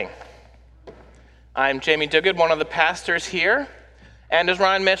I'm Jamie Duguid, one of the pastors here. And as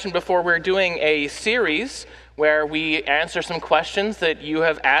Ryan mentioned before, we're doing a series where we answer some questions that you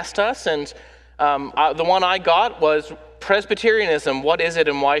have asked us. And the one I got was Presbyterianism, what is it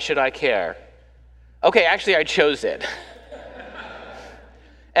and why should I care? Okay, actually I chose it.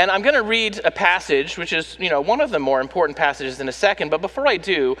 And I'm going to read a passage, which is, one of the more important passages in a second. But before I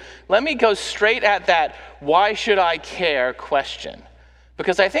do, let me go straight at that why should I care question.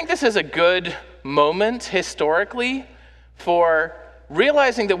 Because I think this is a good moment historically for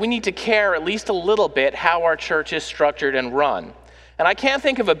realizing that we need to care at least a little bit how our church is structured and run. And I can't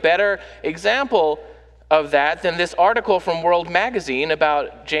think of a better example of that than this article from World Magazine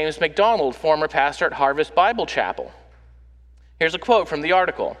about James MacDonald, former pastor at Harvest Bible Chapel. Here's a quote from the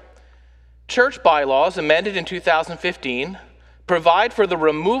article. Church bylaws amended in 2015 provide for the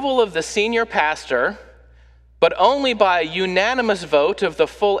removal of the senior pastor, but only by a unanimous vote of the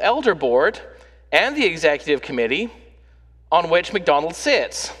full elder board and the executive committee on which MacDonald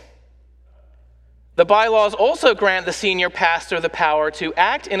sits. The bylaws also grant the senior pastor the power to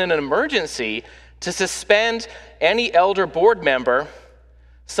act in an emergency to suspend any elder board member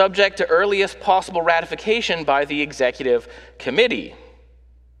subject to earliest possible ratification by the executive committee.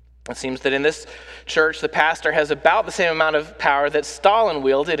 It seems that in this church, the pastor has about the same amount of power that Stalin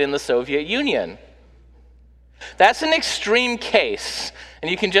wielded in the Soviet Union. That's an extreme case,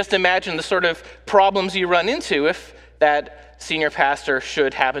 and you can just imagine the sort of problems you run into if that senior pastor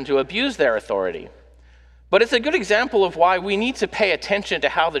should happen to abuse their authority. But it's a good example of why we need to pay attention to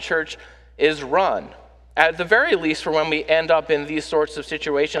how the church is run, at the very least for when we end up in these sorts of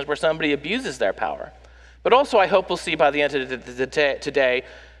situations where somebody abuses their power. But also I hope we'll see by the end of today,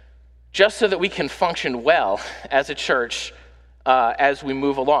 just so that we can function well as a church as we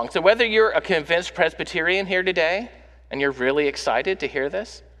move along. So whether you're a convinced Presbyterian here today, and you're really excited to hear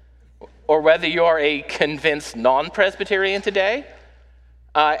this, or whether you're a convinced non-Presbyterian today,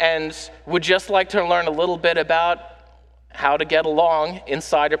 and would just like to learn a little bit about how to get along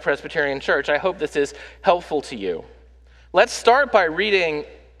inside a Presbyterian church, I hope this is helpful to you. Let's start by reading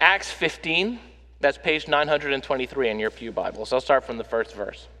Acts 15. That's page 923 in your pew Bibles. I'll start from the first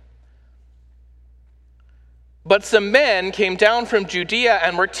verse. But some men came down from Judea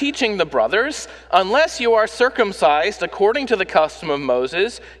and were teaching the brothers, unless you are circumcised according to the custom of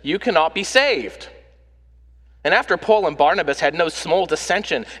Moses, you cannot be saved. And after Paul and Barnabas had no small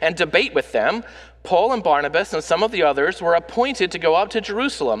dissension and debate with them, Paul and Barnabas and some of the others were appointed to go up to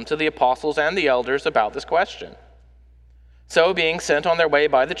Jerusalem to the apostles and the elders about this question. So, being sent on their way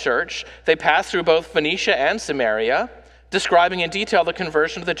by the church, they passed through both Phoenicia and Samaria, describing in detail the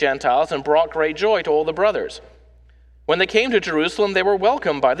conversion of the Gentiles, and brought great joy to all the brothers. When they came to Jerusalem, they were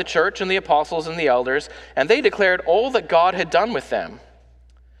welcomed by the church and the apostles and the elders, and they declared all that God had done with them.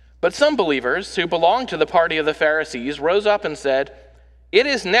 But some believers who belonged to the party of the Pharisees rose up and said, "It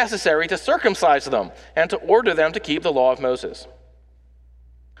is necessary to circumcise them and to order them to keep the law of Moses."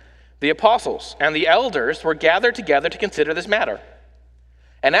 The apostles and the elders were gathered together to consider this matter.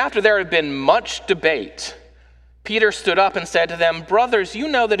 And after there had been much debate, Peter stood up and said to them, "Brothers, you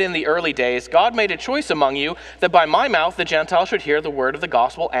know that in the early days God made a choice among you that by my mouth the Gentiles should hear the word of the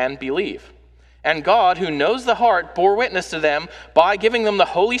gospel and believe. And God, who knows the heart, bore witness to them by giving them the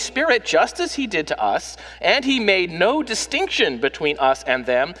Holy Spirit, just as he did to us, and he made no distinction between us and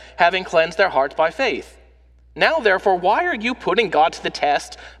them, having cleansed their hearts by faith. Now, therefore, why are you putting God to the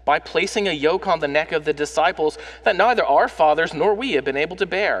test by placing a yoke on the neck of the disciples that neither our fathers nor we have been able to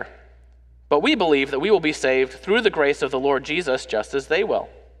bear? But we believe that we will be saved through the grace of the Lord Jesus, just as they will."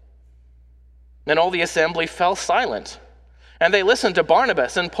 Then all the assembly fell silent. And they listened to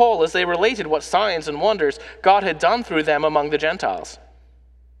Barnabas and Paul as they related what signs and wonders God had done through them among the Gentiles.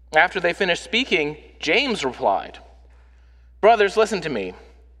 After they finished speaking, James replied, "Brothers, listen to me.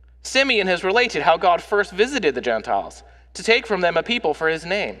 Simeon has related how God first visited the Gentiles to take from them a people for his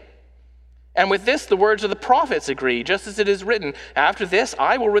name. And with this the words of the prophets agree, just as it is written, 'After this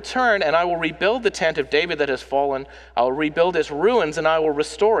I will return, and I will rebuild the tent of David that has fallen. I will rebuild its ruins, and I will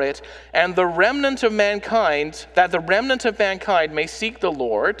restore it, and the remnant of mankind may seek the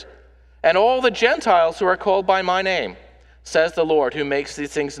Lord, and all the Gentiles who are called by my name, says the Lord, who makes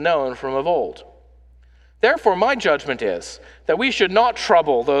these things known from of old.' Therefore my judgment is that we should not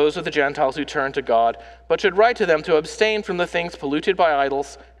trouble those of the Gentiles who turn to God, but should write to them to abstain from the things polluted by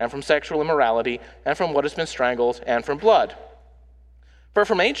idols, and from sexual immorality, and from what has been strangled, and from blood. For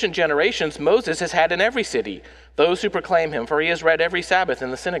from ancient generations Moses has had in every city those who proclaim him, for he is read every Sabbath in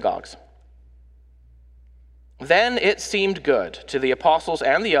the synagogues." Then it seemed good to the apostles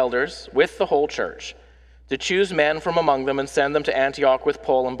and the elders with the whole church to choose men from among them and send them to Antioch with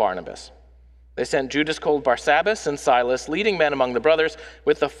Paul and Barnabas. They sent Judas called Barsabbas and Silas, leading men among the brothers,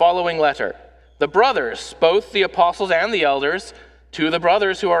 with the following letter. The brothers, both the apostles and the elders, to the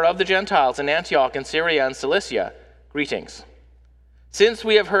brothers who are of the Gentiles in Antioch and Syria and Cilicia, greetings. Since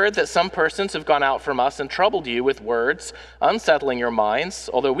we have heard that some persons have gone out from us and troubled you with words, unsettling your minds,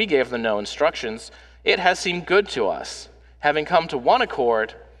 although we gave them no instructions, it has seemed good to us, having come to one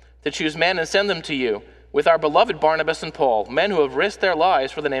accord, to choose men and send them to you, with our beloved Barnabas and Paul, men who have risked their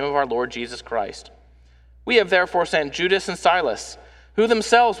lives for the name of our Lord Jesus Christ. We have therefore sent Judas and Silas, who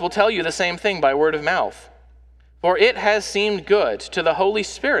themselves will tell you the same thing by word of mouth. For it has seemed good to the Holy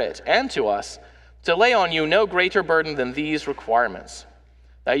Spirit and to us to lay on you no greater burden than these requirements,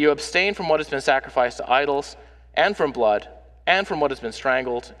 that you abstain from what has been sacrificed to idols, and from blood, and from what has been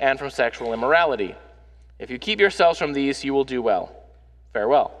strangled, and from sexual immorality. If you keep yourselves from these, you will do well.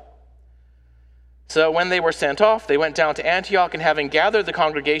 Farewell. So when they were sent off, they went down to Antioch, and having gathered the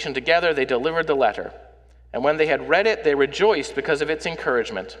congregation together, they delivered the letter. And when they had read it, they rejoiced because of its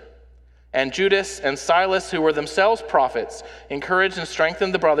encouragement. And Judas and Silas, who were themselves prophets, encouraged and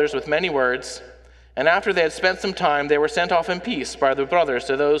strengthened the brothers with many words. And after they had spent some time, they were sent off in peace by the brothers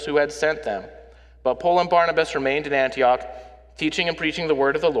to those who had sent them. But Paul and Barnabas remained in Antioch, teaching and preaching the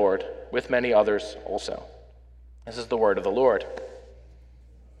word of the Lord, with many others also. This is the word of the Lord.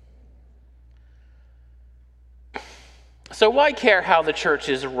 So why care how the church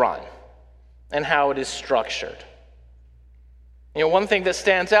is run and how it is structured? One thing that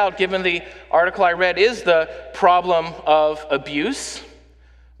stands out, given the article I read, is the problem of abuse.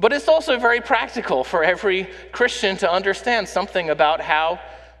 But it's also very practical for every Christian to understand something about how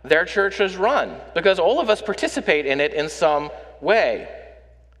their church is run, because all of us participate in it in some way.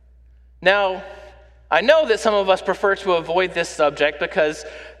 Now, I know that some of us prefer to avoid this subject because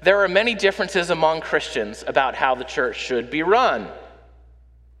there are many differences among Christians about how the church should be run.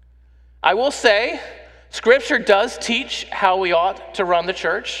 I will say, Scripture does teach how we ought to run the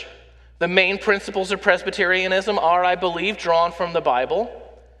church. The main principles of Presbyterianism are, I believe, drawn from the Bible.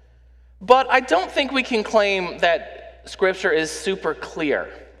 But I don't think we can claim that Scripture is super clear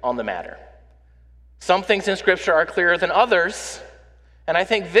on the matter. Some things in Scripture are clearer than others, and I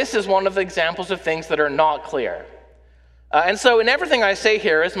think this is one of the examples of things that are not clear. And so in everything I say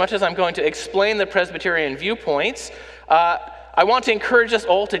here, as much as I'm going to explain the Presbyterian viewpoints, I want to encourage us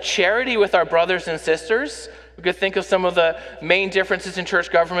all to charity with our brothers and sisters. We could think of some of the main differences in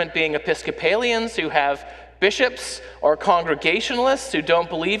church government being Episcopalians who have bishops, or Congregationalists who don't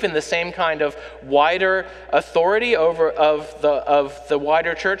believe in the same kind of wider authority of the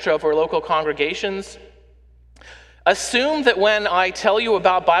wider church over local congregations. Assume that when I tell you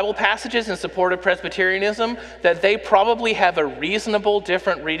about Bible passages in support of Presbyterianism, that they probably have a reasonable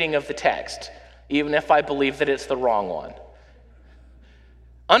different reading of the text, even if I believe that it's the wrong one.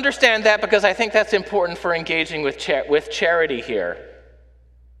 Understand that, because I think that's important for engaging with charity here.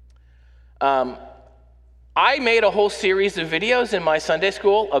 I made a whole series of videos in my Sunday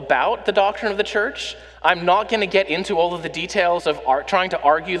school about the doctrine of the church. I'm not going to get into all of the details of trying to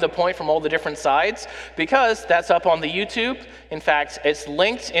argue the point from all the different sides, because that's up on the YouTube. In fact, it's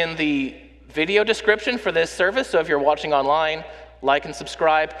linked in the video description for this service, so if you're watching online, like and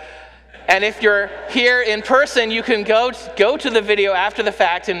subscribe. And if you're here in person, you can go to the video after the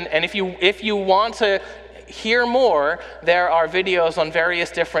fact, and if you want to hear more, there are videos on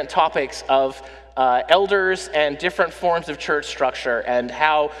various different topics of elders and different forms of church structure and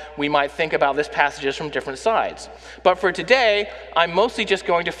how we might think about this passages from different sides. But for today, I'm mostly just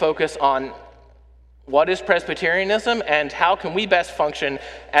going to focus on what is Presbyterianism and how can we best function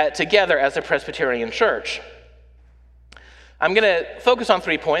together as a Presbyterian church. I'm going to focus on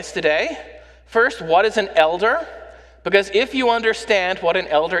 3 points today. First, what is an elder? Because if you understand what an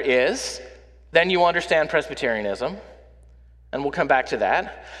elder is, then you understand Presbyterianism. And we'll come back to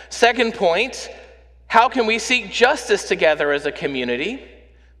that. Second point, how can we seek justice together as a community?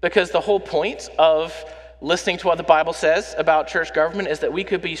 Because the whole point of listening to what the Bible says about church government is that we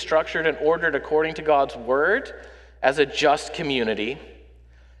could be structured and ordered according to God's word as a just community.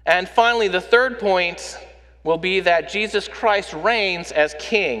 And finally, the third point will be that Jesus Christ reigns as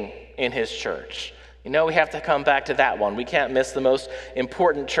king in his church. We have to come back to that one. We can't miss the most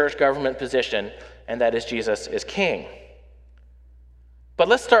important church government position, and that is Jesus is king. But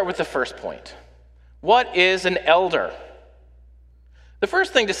let's start with the first point. What is an elder? The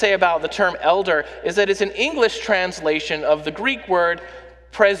first thing to say about the term elder is that it's an English translation of the Greek word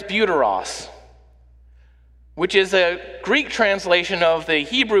presbyteros, which is a Greek translation of the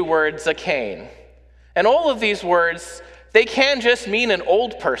Hebrew word zakain. And all of these words, they can just mean an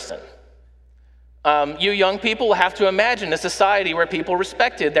old person. You young people have to imagine a society where people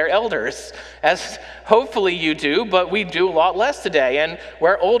respected their elders, as hopefully you do, but we do a lot less today, and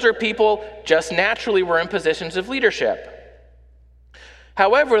where older people just naturally were in positions of leadership.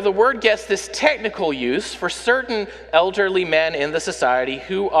 However, the word gets this technical use for certain elderly men in the society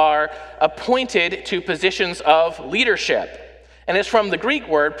who are appointed to positions of leadership. And it's from the Greek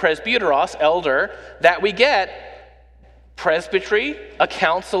word presbyteros, elder, that we get presbytery, a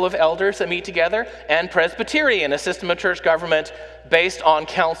council of elders that meet together, and Presbyterian, a system of church government based on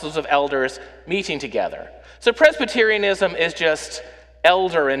councils of elders meeting together. So Presbyterianism is just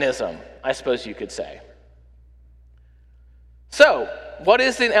elderanism, I suppose you could say. So, what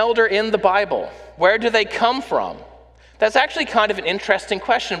is an elder in the Bible? Where do they come from? That's actually kind of an interesting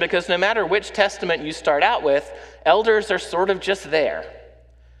question, because no matter which testament you start out with, elders are sort of just there.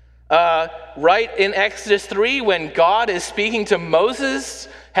 Right in Exodus 3, when God is speaking to Moses,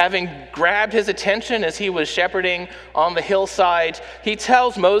 having grabbed his attention as he was shepherding on the hillside, he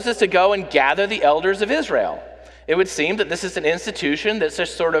tells Moses to go and gather the elders of Israel. It would seem that this is an institution that's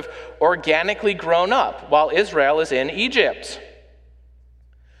just sort of organically grown up while Israel is in Egypt.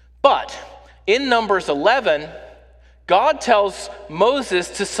 But in Numbers 11, God tells Moses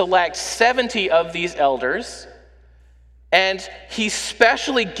to select 70 of these elders, and he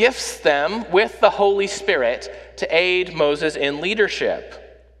specially gifts them with the Holy Spirit to aid Moses in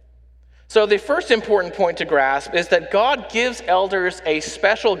leadership. So the first important point to grasp is that God gives elders a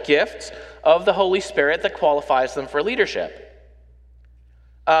special gift of the Holy Spirit that qualifies them for leadership.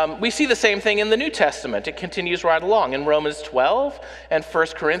 We see the same thing in the New Testament. It continues right along. In Romans 12 and 1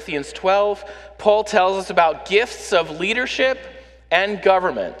 Corinthians 12, Paul tells us about gifts of leadership and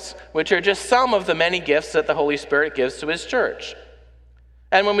government, which are just some of the many gifts that the Holy Spirit gives to his church.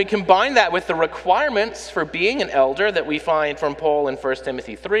 And when we combine that with the requirements for being an elder that we find from Paul in 1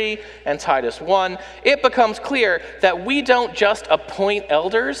 Timothy 3 and Titus 1, it becomes clear that we don't just appoint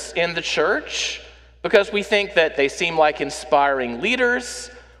elders in the church because we think that they seem like inspiring leaders,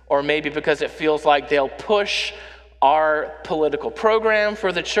 or maybe because it feels like they'll push our political program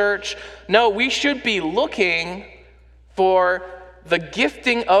for the church. No, we should be looking for the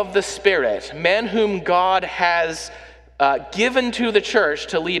gifting of the Spirit, men whom God has given to the church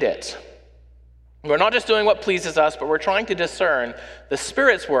to lead it. We're not just doing what pleases us, but we're trying to discern the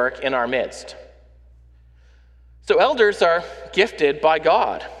Spirit's work in our midst. So elders are gifted by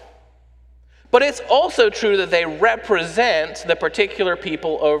God. But it's also true that they represent the particular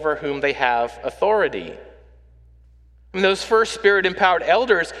people over whom they have authority. And those first Spirit-empowered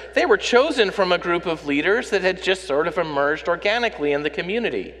elders, they were chosen from a group of leaders that had just sort of emerged organically in the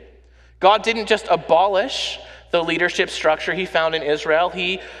community. God didn't just abolish the leadership structure he found in Israel.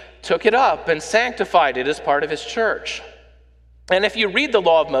 He took it up and sanctified it as part of his church. And if you read the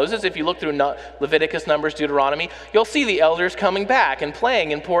law of Moses, if you look through Leviticus, Numbers, Deuteronomy, you'll see the elders coming back and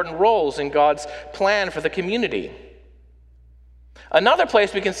playing important roles in God's plan for the community. Another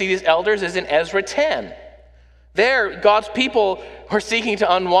place we can see these elders is in Ezra 10. There, God's people were seeking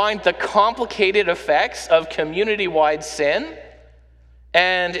to unwind the complicated effects of community-wide sin,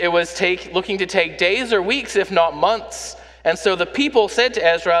 and it was looking to take days or weeks, if not months. And so the people said to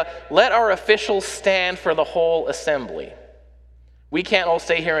Ezra, "Let our officials stand for the whole assembly. We can't all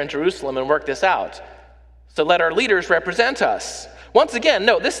stay here in Jerusalem and work this out. So let our leaders represent us." Once again,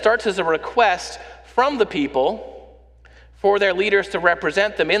 note, this starts as a request from the people for their leaders to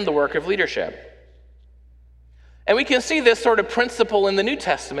represent them in the work of leadership. And we can see this sort of principle in the New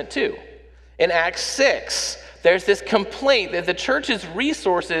Testament too. In Acts 6, there's this complaint that the church's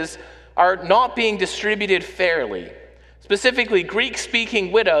resources are not being distributed fairly. Specifically,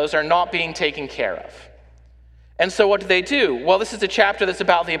 Greek-speaking widows are not being taken care of. And so what do? Well, this is a chapter that's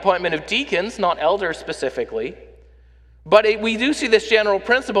about the appointment of deacons, not elders specifically. But we do see this general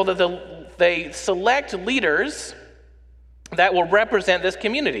principle that they select leaders that will represent this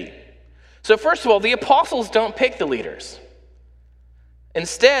community. So first of all, the apostles don't pick the leaders.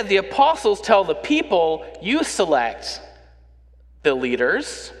 Instead, the apostles tell the people, you select the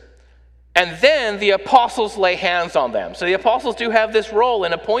leaders, and then the apostles lay hands on them. So the apostles do have this role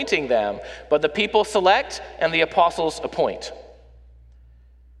in appointing them, but the people select and the apostles appoint.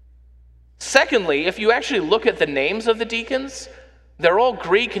 Secondly, if you actually look at the names of the deacons, they're all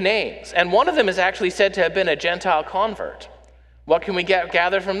Greek names, and one of them is actually said to have been a Gentile convert. What can we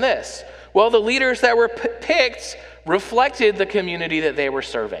gather from this? Well, the leaders that were picked reflected the community that they were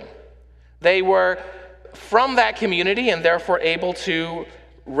serving. They were from that community and therefore able to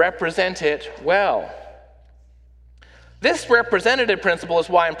represent it well. This representative principle is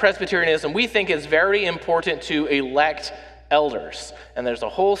why in Presbyterianism we think it's very important to elect elders. And there's a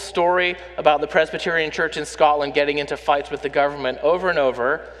whole story about the Presbyterian Church in Scotland getting into fights with the government over and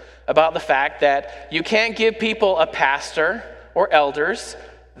over about the fact that you can't give people a pastor or elders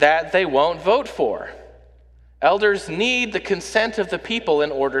that they won't vote for. Elders need the consent of the people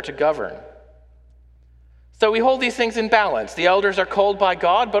in order to govern. So we hold these things in balance. The elders are called by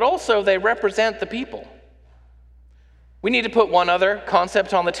God, but also they represent the people. We need to put one other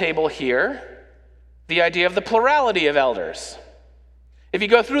concept on the table here, the idea of the plurality of elders. If you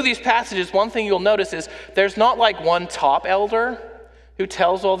go through these passages, one thing you'll notice is there's not like one top elder who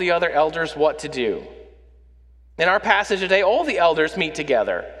tells all the other elders what to do. In our passage today, all the elders meet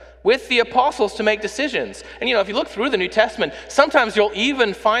together with the apostles to make decisions. And if you look through the New Testament, sometimes you'll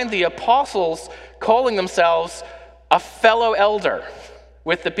even find the apostles calling themselves a fellow elder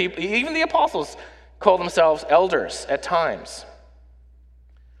with the people. Even the apostles call themselves elders at times.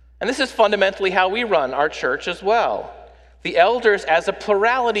 And this is fundamentally how we run our church as well. The elders as a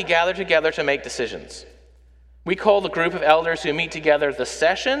plurality gather together to make decisions. We call the group of elders who meet together the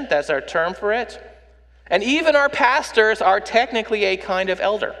session. That's our term for it. And even our pastors are technically a kind of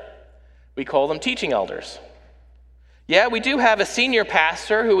elder. We call them teaching elders. Yeah, we do have a senior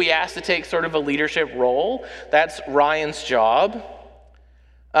pastor who we ask to take sort of a leadership role. That's Ryan's job.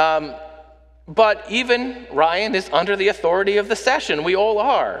 But even Ryan is under the authority of the session. We all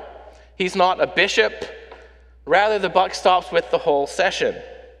are. He's not a bishop. Rather, the buck stops with the whole session.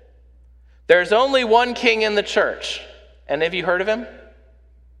 There's only one king in the church. And have you heard of him?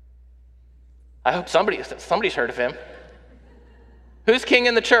 I hope somebody's heard of him. Who's king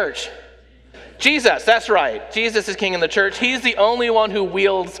in the church? Jesus, that's right. Jesus is king in the church. He's the only one who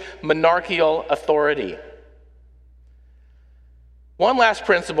wields monarchical authority. One last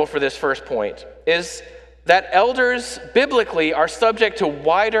principle for this first point is that elders biblically are subject to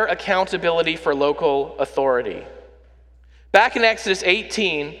wider accountability for local authority. Back in Exodus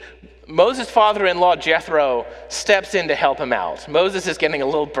 18, Moses' father-in-law Jethro steps in to help him out. Moses is getting a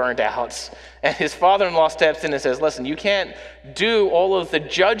little burned out, and his father-in-law steps in and says, listen, you can't do all of the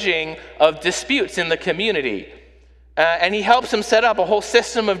judging of disputes in the community. And he helps him set up a whole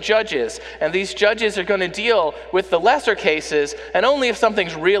system of judges, and these judges are going to deal with the lesser cases, and only if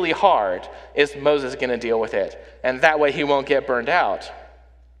something's really hard is Moses going to deal with it, and that way he won't get burned out.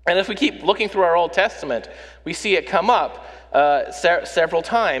 And if we keep looking through our Old Testament, we see it come up several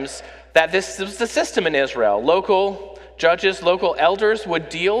times that this was the system in Israel. Local judges, local elders would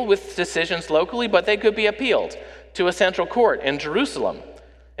deal with decisions locally, but they could be appealed to a central court in Jerusalem.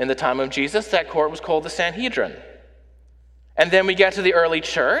 In the time of Jesus, that court was called the Sanhedrin. And then we get to the early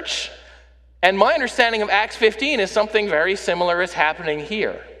church, and my understanding of Acts 15 is something very similar is happening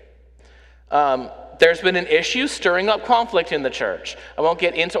here. There's been an issue stirring up conflict in the church. I won't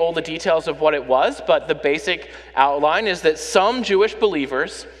get into all the details of what it was, but the basic outline is that some Jewish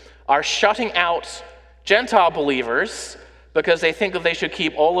believers are shutting out Gentile believers because they think that they should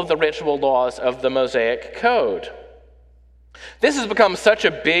keep all of the ritual laws of the Mosaic Code. This has become such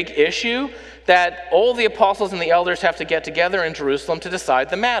a big issue that all the apostles and the elders have to get together in Jerusalem to decide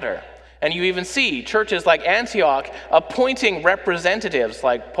the matter. And you even see churches like Antioch appointing representatives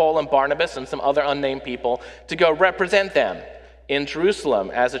like Paul and Barnabas and some other unnamed people to go represent them in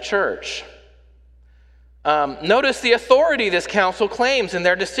Jerusalem as a church. Notice the authority this council claims in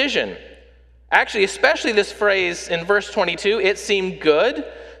their decision. Actually, especially this phrase in verse 22, it seemed good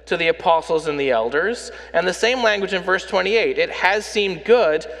to the apostles and the elders, and the same language in verse 28, it has seemed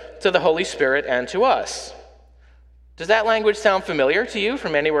good to the Holy Spirit and to us. Does that language sound familiar to you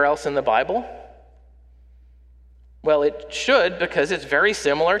from anywhere else in the Bible? Well, it should, because it's very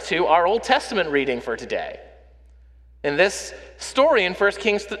similar to our Old Testament reading for today. In this story in 1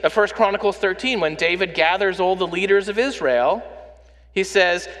 Chronicles 13, when David gathers all the leaders of Israel, he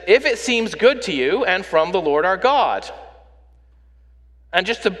says, if it seems good to you and from the Lord our God. And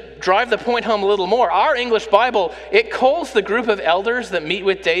just to drive the point home a little more, our English Bible, it calls the group of elders that meet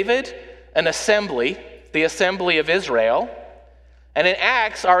with David an assembly, the assembly of Israel. And in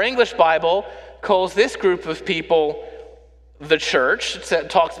Acts, our English Bible calls this group of people the church. It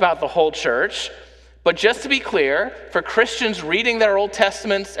talks about the whole church. But just to be clear, for Christians reading their Old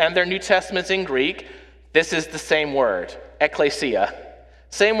Testaments and their New Testaments in Greek, this is the same word, ekklesia.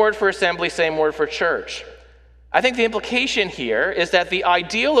 Same word for assembly, same word for church. I think the implication here is that the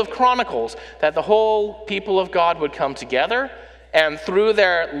ideal of Chronicles, that the whole people of God would come together and through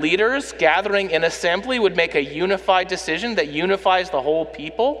their leaders gathering in assembly would make a unified decision that unifies the whole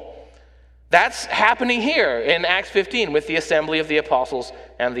people. That's happening here in Acts 15 with the assembly of the apostles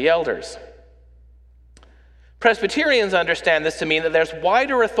and the elders. Presbyterians understand this to mean that there's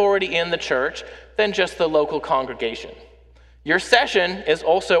wider authority in the church than just the local congregation. Your session is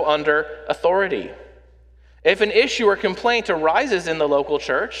also under authority. If an issue or complaint arises in the local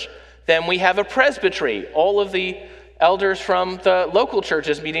church, then we have a presbytery, all of the elders from the local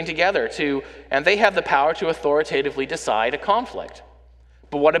churches meeting together and they have the power to authoritatively decide a conflict.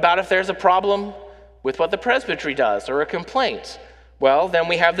 But what about if there's a problem with what the presbytery does or a complaint? Well, then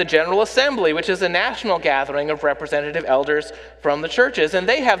we have the General Assembly, which is a national gathering of representative elders from the churches, and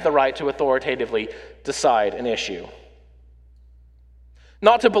they have the right to authoritatively decide an issue.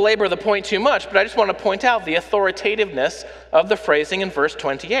 Not to belabor the point too much, but I just want to point out the authoritativeness of the phrasing in verse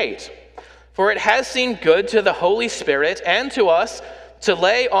 28. For it has seemed good to the Holy Spirit and to us to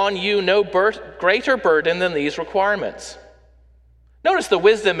lay on you no greater burden than these requirements. Notice the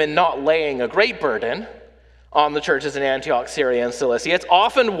wisdom in not laying a great burden on the churches in Antioch, Syria, and Cilicia. It's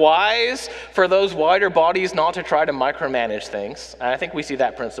often wise for those wider bodies not to try to micromanage things. And I think we see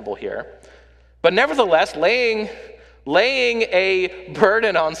that principle here. But nevertheless, laying a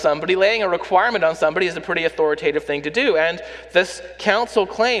burden on somebody, laying a requirement on somebody is a pretty authoritative thing to do. And this council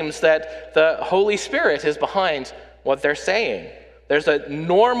claims that the Holy Spirit is behind what they're saying. There's a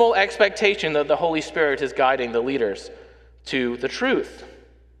normal expectation that the Holy Spirit is guiding the leaders to the truth.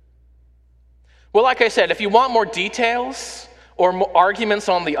 Well, like I said, if you want more details or more arguments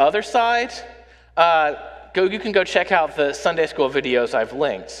on the other side, you can go check out the Sunday school videos I've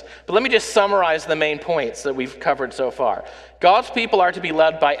linked. But let me just summarize the main points that we've covered so far. God's people are to be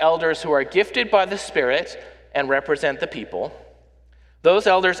led by elders who are gifted by the Spirit and represent the people. Those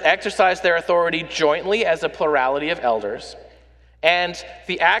elders exercise their authority jointly as a plurality of elders. And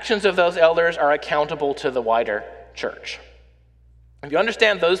the actions of those elders are accountable to the wider church. If you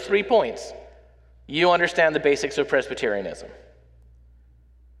understand those 3 points, you understand the basics of Presbyterianism.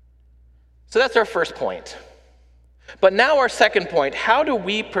 So that's our first point. But now our second point, how do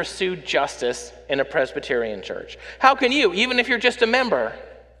we pursue justice in a Presbyterian church? How can you, even if you're just a member,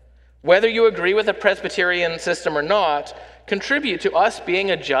 whether you agree with the Presbyterian system or not, contribute to us being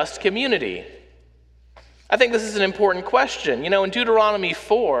a just community? I think this is an important question. In Deuteronomy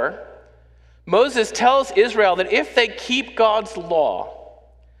 4, Moses tells Israel that if they keep God's law,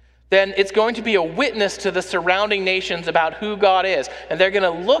 then it's going to be a witness to the surrounding nations about who God is. And they're going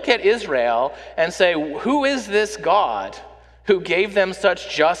to look at Israel and say, who is this God who gave them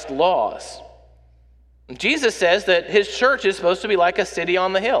such just laws? And Jesus says that his church is supposed to be like a city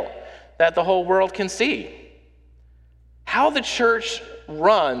on the hill that the whole world can see. How the church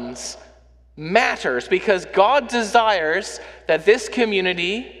runs matters because God desires that this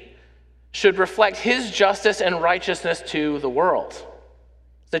community should reflect his justice and righteousness to the world.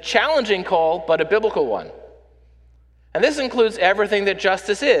 It's a challenging call, but a biblical one. And this includes everything that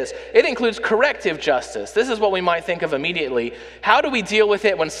justice is. It includes corrective justice. This is what we might think of immediately. How do we deal with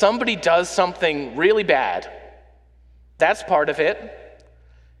it when somebody does something really bad? That's part of it.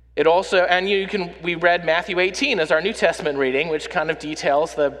 It also, we read Matthew 18 as our New Testament reading, which kind of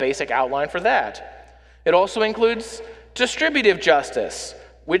details the basic outline for that. It also includes distributive justice,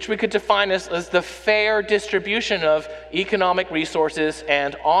 which we could define as the fair distribution of economic resources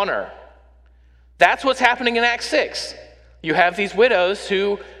and honor. That's what's happening in Acts 6. You have these widows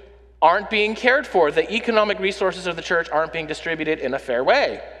who aren't being cared for. The economic resources of the church aren't being distributed in a fair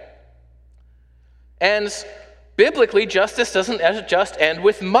way. And biblically, justice doesn't just end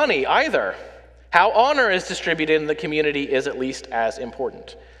with money either. How honor is distributed in the community is at least as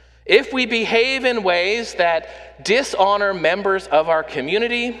important. If we behave in ways that dishonor members of our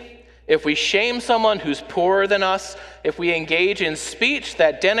community, if we shame someone who's poorer than us, if we engage in speech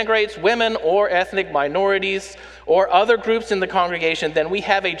that denigrates women or ethnic minorities or other groups in the congregation, then we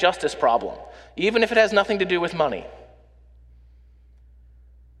have a justice problem, even if it has nothing to do with money.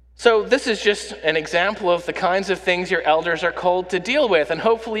 So this is just an example of the kinds of things your elders are called to deal with, and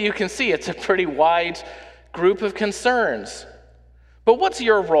hopefully you can see it's a pretty wide group of concerns. But what's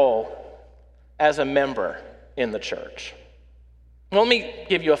your role as a member in the church? Well, let me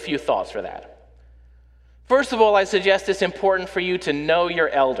give you a few thoughts for that. First of all, I suggest it's important for you to know your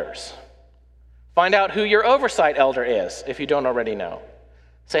elders. Find out who your oversight elder is, if you don't already know.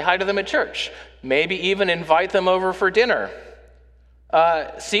 Say hi to them at church. Maybe even invite them over for dinner.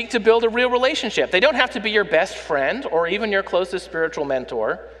 Seek to build a real relationship. They don't have to be your best friend or even your closest spiritual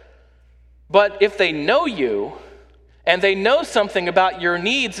mentor. But if they know you, and they know something about your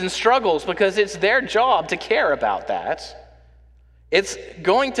needs and struggles because it's their job to care about that, it's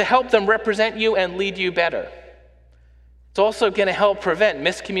going to help them represent you and lead you better. It's also going to help prevent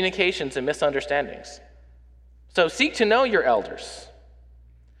miscommunications and misunderstandings. So seek to know your elders.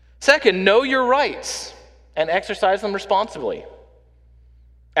 Second, know your rights and exercise them responsibly.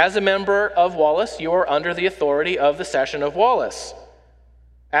 As a member of Wallace, you are under the authority of the session of Wallace.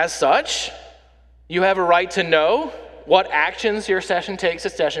 As such, you have a right to know what actions your session takes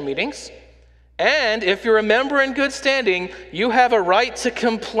at session meetings. And if you're a member in good standing, you have a right to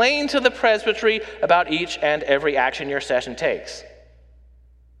complain to the presbytery about each and every action your session takes.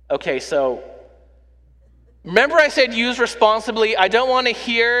 Okay, so remember I said use responsibly? I don't want to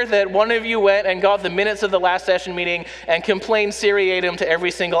hear that one of you went and got the minutes of the last session meeting and complained seriatim to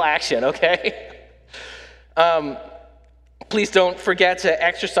every single action, okay? Please don't forget to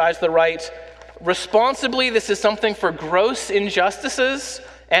exercise the right responsibly. This is something for gross injustices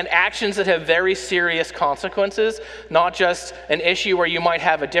and actions that have very serious consequences, not just an issue where you might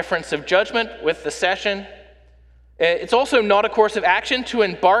have a difference of judgment with the session. It's also not a course of action to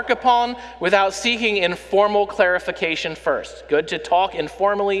embark upon without seeking informal clarification first. Good to talk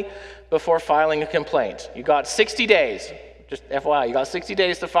informally before filing a complaint. You got 60 days, just FYI, you got 60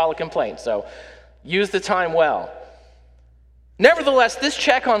 days to file a complaint, so use the time well. Nevertheless, this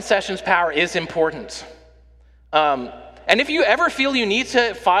check on sessions power is important. And if you ever feel you need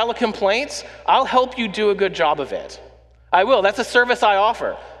to file a complaint, I'll help you do a good job of it. I will. That's a service I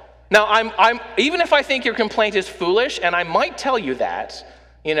offer. Now, I'm even if I think your complaint is foolish, and I might tell you that,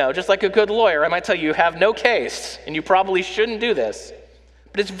 just like a good lawyer, I might tell you have no case, and you probably shouldn't do this.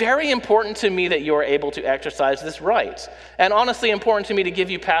 But it's very important to me that you are able to exercise this right. And honestly, important to me to give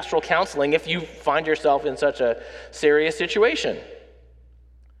you pastoral counseling if you find yourself in such a serious situation.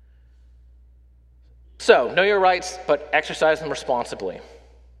 So, know your rights, but exercise them responsibly.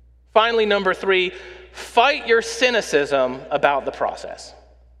 Finally, number 3, fight your cynicism about the process.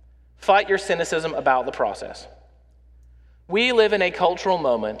 Fight your cynicism about the process. We live in a cultural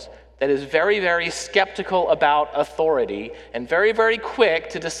moment that is very, very skeptical about authority and very, very quick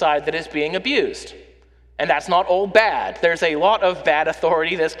to decide that it's being abused. And that's not all bad. There's a lot of bad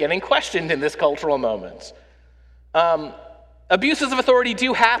authority that's getting questioned in this cultural moment. Abuses of authority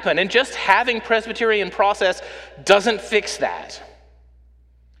do happen, and just having Presbyterian process doesn't fix that.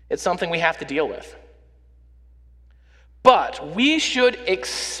 It's something we have to deal with. But we should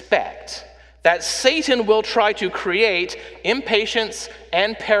expect that Satan will try to create impatience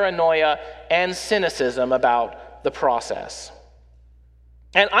and paranoia and cynicism about the process.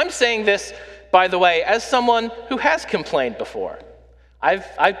 And I'm saying this, by the way, as someone who has complained before.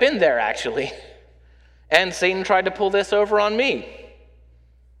 I've been there, actually. And Satan tried to pull this over on me.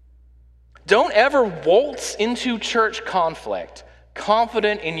 Don't ever waltz into church conflict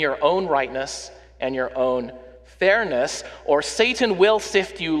confident in your own rightness and your own fairness, or Satan will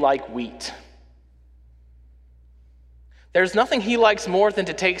sift you like wheat. There's nothing he likes more than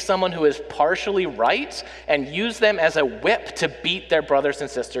to take someone who is partially right and use them as a whip to beat their brothers and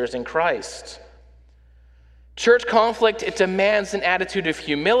sisters in Christ. Church conflict, it demands an attitude of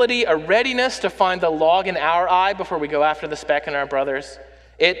humility, a readiness to find the log in our eye before we go after the speck in our brothers.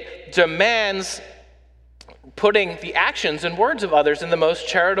 It demands putting the actions and words of others in the most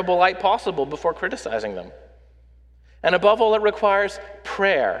charitable light possible before criticizing them. And above all, it requires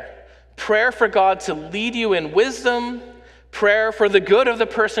prayer. Prayer for God to lead you in wisdom, prayer for the good of the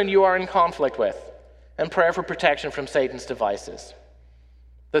person you are in conflict with, and prayer for protection from Satan's devices.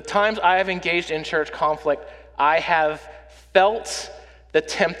 The times I have engaged in church conflict, I have felt the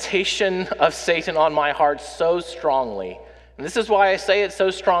temptation of Satan on my heart so strongly. And this is why I say it so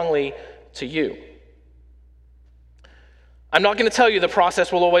strongly to you. I'm not going to tell you the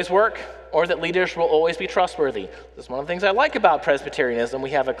process will always work or that leaders will always be trustworthy. This is one of the things I like about Presbyterianism.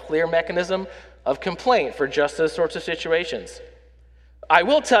 We have a clear mechanism of complaint for just those sorts of situations. I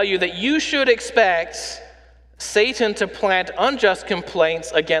will tell you that you should expect Satan to plant unjust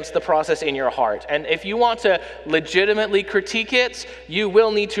complaints against the process in your heart. And if you want to legitimately critique it, you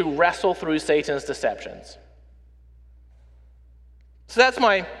will need to wrestle through Satan's deceptions. So that's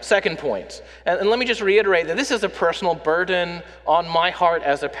my second point. And let me just reiterate that this is a personal burden on my heart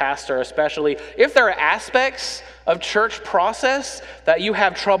as a pastor, especially if there are aspects of church process that you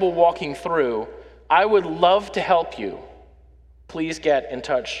have trouble walking through. I would love to help you. Please get in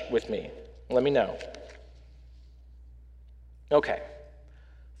touch with me. Let me know. Okay.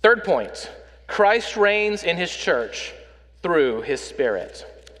 Third point. Christ reigns in his church through his Spirit.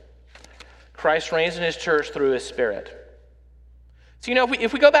 Christ reigns in his church through his Spirit. So,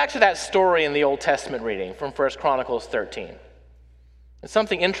 if we go back to that story in the Old Testament reading from 1 Chronicles 13, there's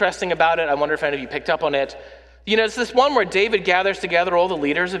something interesting about it. I wonder if any of you picked up on it. It's this one where David gathers together all the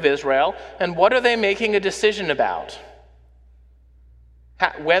leaders of Israel, and what are they making a decision about?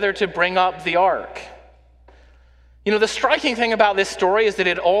 Whether to bring up the ark. The striking thing about this story is that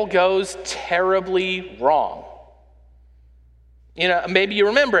it all goes terribly wrong. Maybe you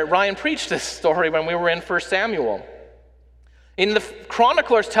remember it. Ryan preached this story when we were in 1 Samuel. In the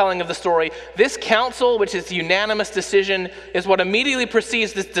chronicler's telling of the story, this council, which is unanimous decision, is what immediately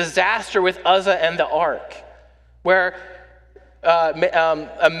precedes this disaster with Uzzah and the ark, where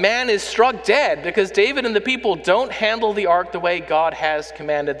a man is struck dead because David and the people don't handle the ark the way God has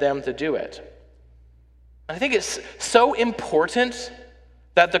commanded them to do it. I think it's so important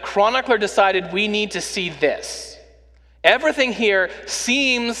that the chronicler decided we need to see this. Everything here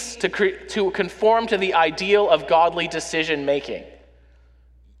seems to conform to the ideal of godly decision making.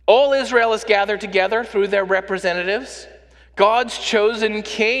 All Israel is gathered together through their representatives. God's chosen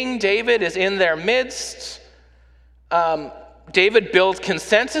king, David, is in their midst. David builds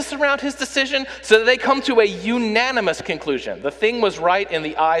consensus around his decision so that they come to a unanimous conclusion. The thing was right in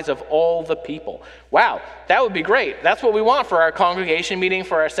the eyes of all the people. Wow, that would be great. That's what we want for our congregation meeting,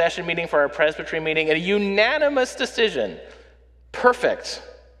 for our session meeting, for our Presbyterian meeting, a unanimous decision. Perfect.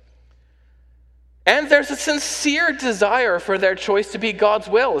 And there's a sincere desire for their choice to be God's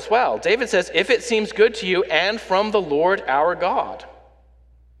will as well. David says, if it seems good to you and from the Lord our God.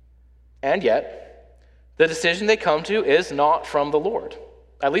 And yet, the decision they come to is not from the Lord,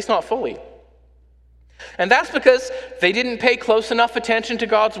 at least not fully. And that's because they didn't pay close enough attention to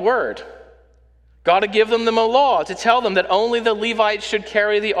God's word. God had given them a law to tell them that only the Levites should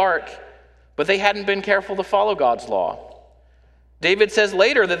carry the ark, but they hadn't been careful to follow God's law. David says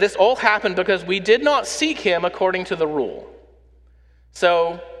later that this all happened because we did not seek him according to the rule.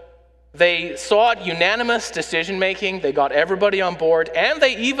 So they sought unanimous decision-making, they got everybody on board, and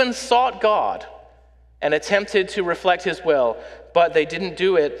they even sought God and attempted to reflect his will, but they didn't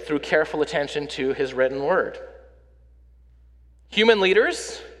do it through careful attention to his written word. Human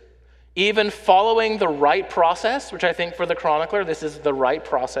leaders, even following the right process, which I think for the chronicler, this is the right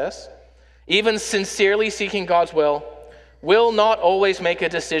process, even sincerely seeking God's will not always make a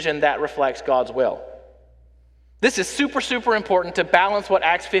decision that reflects God's will. This is super, super important to balance what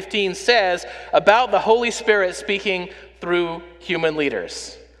Acts 15 says about the Holy Spirit speaking through human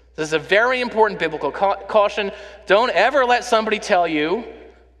leaders. This is a very important biblical caution. Don't ever let somebody tell you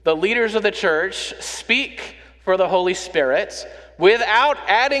the leaders of the church speak for the Holy Spirit without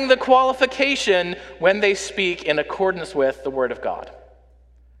adding the qualification when they speak in accordance with the Word of God.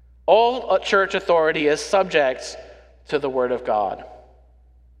 All church authority is subject to the Word of God.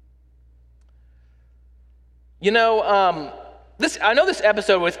 I know this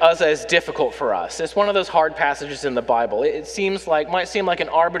episode with Uzzah is difficult for us. It's one of those hard passages in the Bible. It might seem like an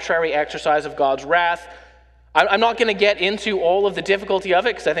arbitrary exercise of God's wrath. I'm not going to get into all of the difficulty of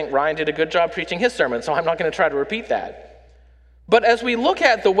it because I think Ryan did a good job preaching his sermon, so I'm not going to try to repeat that. But as we look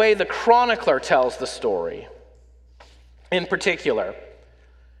at the way the chronicler tells the story, in particular,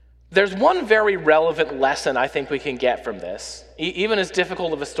 there's one very relevant lesson I think we can get from this, even as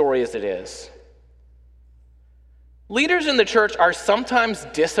difficult of a story as it is. Leaders in the church are sometimes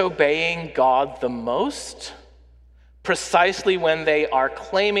disobeying God the most, precisely when they are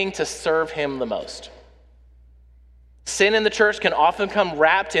claiming to serve him the most. Sin in the church can often come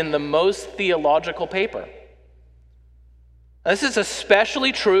wrapped in the most theological paper. This is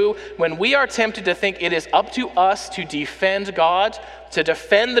especially true when we are tempted to think it is up to us to defend God, to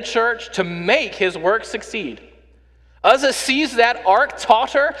defend the church, to make his work succeed. Uzzah sees that ark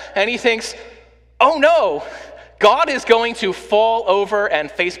totter and he thinks, oh no, God is going to fall over and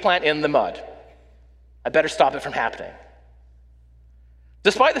faceplant in the mud. I better stop it from happening.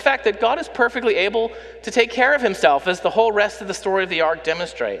 Despite the fact that God is perfectly able to take care of himself, as the whole rest of the story of the ark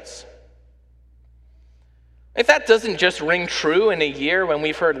demonstrates. If that doesn't just ring true in a year when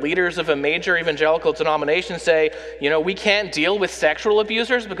we've heard leaders of a major evangelical denomination say, we can't deal with sexual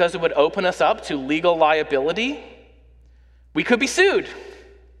abusers because it would open us up to legal liability, we could be sued.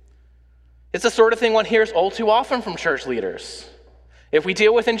 It's the sort of thing one hears all too often from church leaders. If we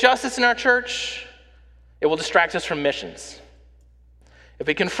deal with injustice in our church, it will distract us from missions. If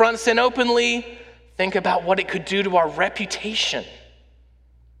we confront sin openly, think about what it could do to our reputation.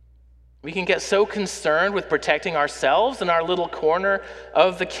 We can get so concerned with protecting ourselves in our little corner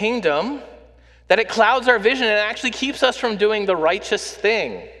of the kingdom that it clouds our vision and actually keeps us from doing the righteous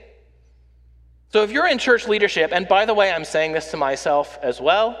thing. So if you're in church leadership, and by the way, I'm saying this to myself as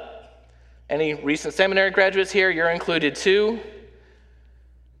well, any recent seminary graduates here, you're included too.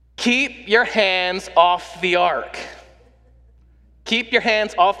 Keep your hands off the ark. Keep your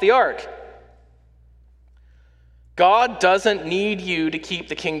hands off the ark. God doesn't need you to keep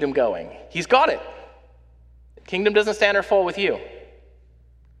the kingdom going. He's got it. The kingdom doesn't stand or fall with you.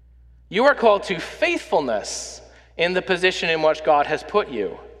 You are called to faithfulness in the position in which God has put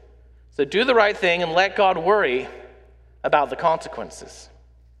you. So do the right thing and let God worry about the consequences.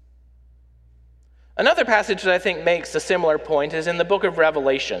 Another passage that I think makes a similar point is in the book of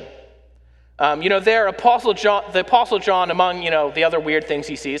Revelation. There, the Apostle John, among, the other weird things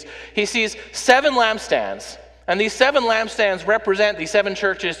he sees 7 lampstands. And these 7 lampstands represent the 7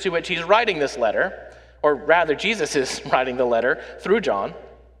 churches to which he's writing this letter, or rather, Jesus is writing the letter through John.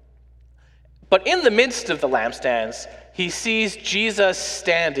 But in the midst of the lampstands, he sees Jesus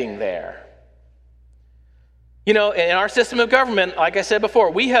standing there. In our system of government, like I said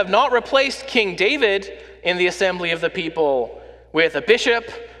before, we have not replaced King David in the assembly of the people with a bishop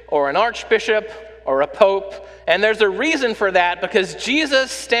or an archbishop or a pope. And there's a reason for that, because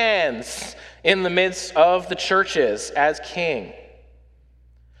Jesus stands in the midst of the churches as king.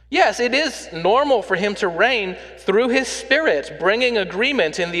 Yes, it is normal for him to reign through his Spirit, bringing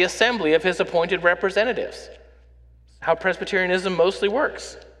agreement in the assembly of his appointed representatives. How Presbyterianism mostly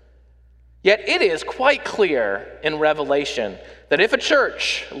works. Yet it is quite clear in Revelation that if a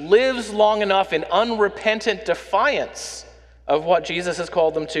church lives long enough in unrepentant defiance of what Jesus has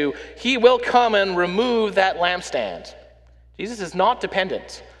called them to, he will come and remove that lampstand. Jesus is not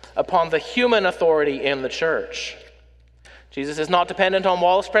dependent upon the human authority in the church. Jesus is not dependent on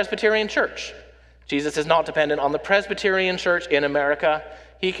Wallace Presbyterian Church. Jesus is not dependent on the Presbyterian Church in America.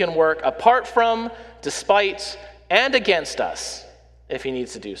 He can work apart from, despite, and against us if he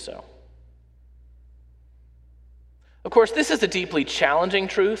needs to do so. Of course, this is a deeply challenging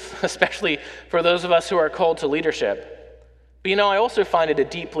truth, especially for those of us who are called to leadership. But I also find it a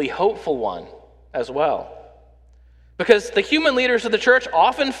deeply hopeful one as well. Because the human leaders of the church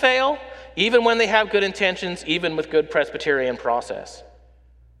often fail, even when they have good intentions, even with good Presbyterian process.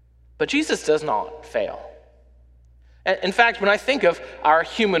 But Jesus does not fail. In fact, when I think of our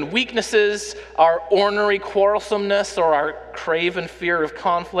human weaknesses, our ornery quarrelsomeness, or our craven fear of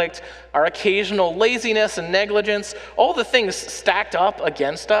conflict, our occasional laziness and negligence, all the things stacked up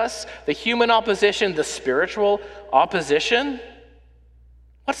against us, the human opposition, the spiritual opposition,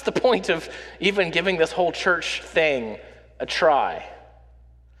 what's the point of even giving this whole church thing a try?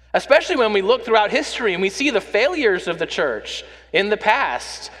 Especially when we look throughout history and we see the failures of the church in the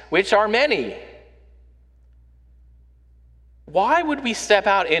past, which are many. Why would we step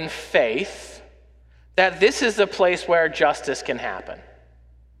out in faith that this is a place where justice can happen?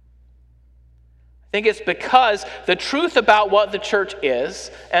 I think it's because the truth about what the church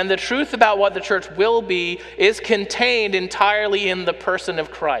is and the truth about what the church will be is contained entirely in the person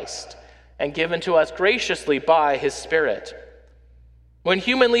of Christ and given to us graciously by his Spirit. When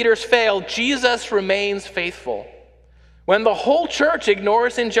human leaders fail, Jesus remains faithful. When the whole church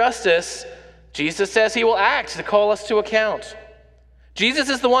ignores injustice, Jesus says he will act to call us to account. Jesus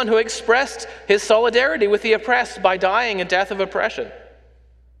is the one who expressed his solidarity with the oppressed by dying a death of oppression.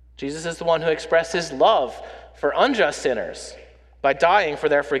 Jesus is the one who expressed his love for unjust sinners by dying for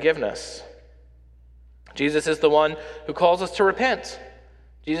their forgiveness. Jesus is the one who calls us to repent.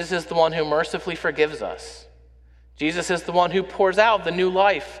 Jesus is the one who mercifully forgives us. Jesus is the one who pours out the new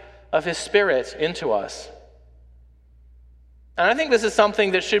life of his Spirit into us. And I think this is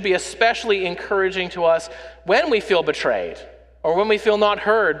something that should be especially encouraging to us when we feel betrayed, or when we feel not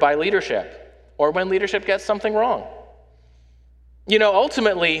heard by leadership, or when leadership gets something wrong.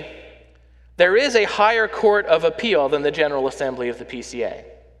 Ultimately, there is a higher court of appeal than the General Assembly of the PCA.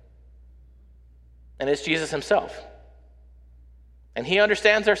 And it's Jesus himself. And he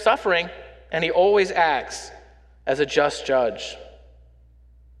understands their suffering, and he always acts as a just judge.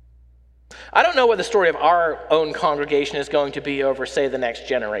 I don't know what the story of our own congregation is going to be over, say, the next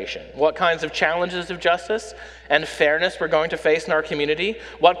generation. What kinds of challenges of justice and fairness we're going to face in our community.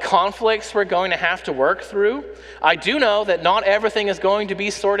 What conflicts we're going to have to work through. I do know that not everything is going to be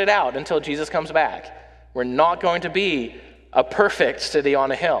sorted out until Jesus comes back. We're not going to be a perfect city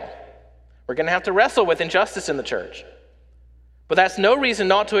on a hill. We're going to have to wrestle with injustice in the church. But that's no reason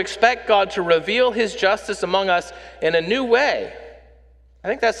not to expect God to reveal his justice among us in a new way. I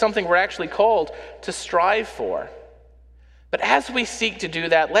think that's something we're actually called to strive for. But as we seek to do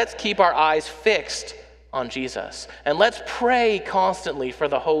that, let's keep our eyes fixed on Jesus. And let's pray constantly for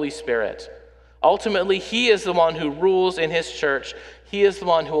the Holy Spirit. Ultimately, he is the one who rules in his church. He is the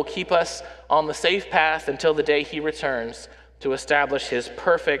one who will keep us on the safe path until the day he returns to establish his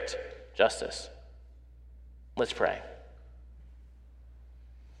perfect justice. Let's pray.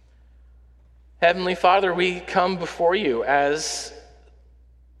 Heavenly Father, we come before you as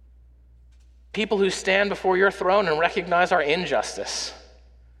people who stand before your throne and recognize our injustice.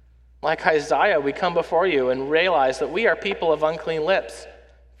 Like Isaiah, we come before you and realize that we are people of unclean lips,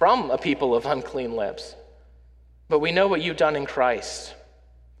 from a people of unclean lips. But we know what you've done in Christ.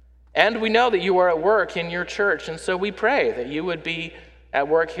 And we know that you are at work in your church, and so we pray that you would be at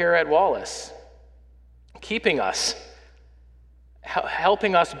work here at Wallace, keeping us,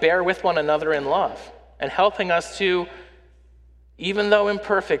 helping us bear with one another in love, and helping us to, even though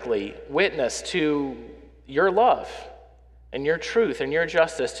imperfectly, witness to your love and your truth and your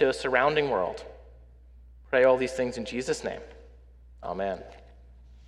justice to the surrounding world. Pray all these things in Jesus' name. Amen.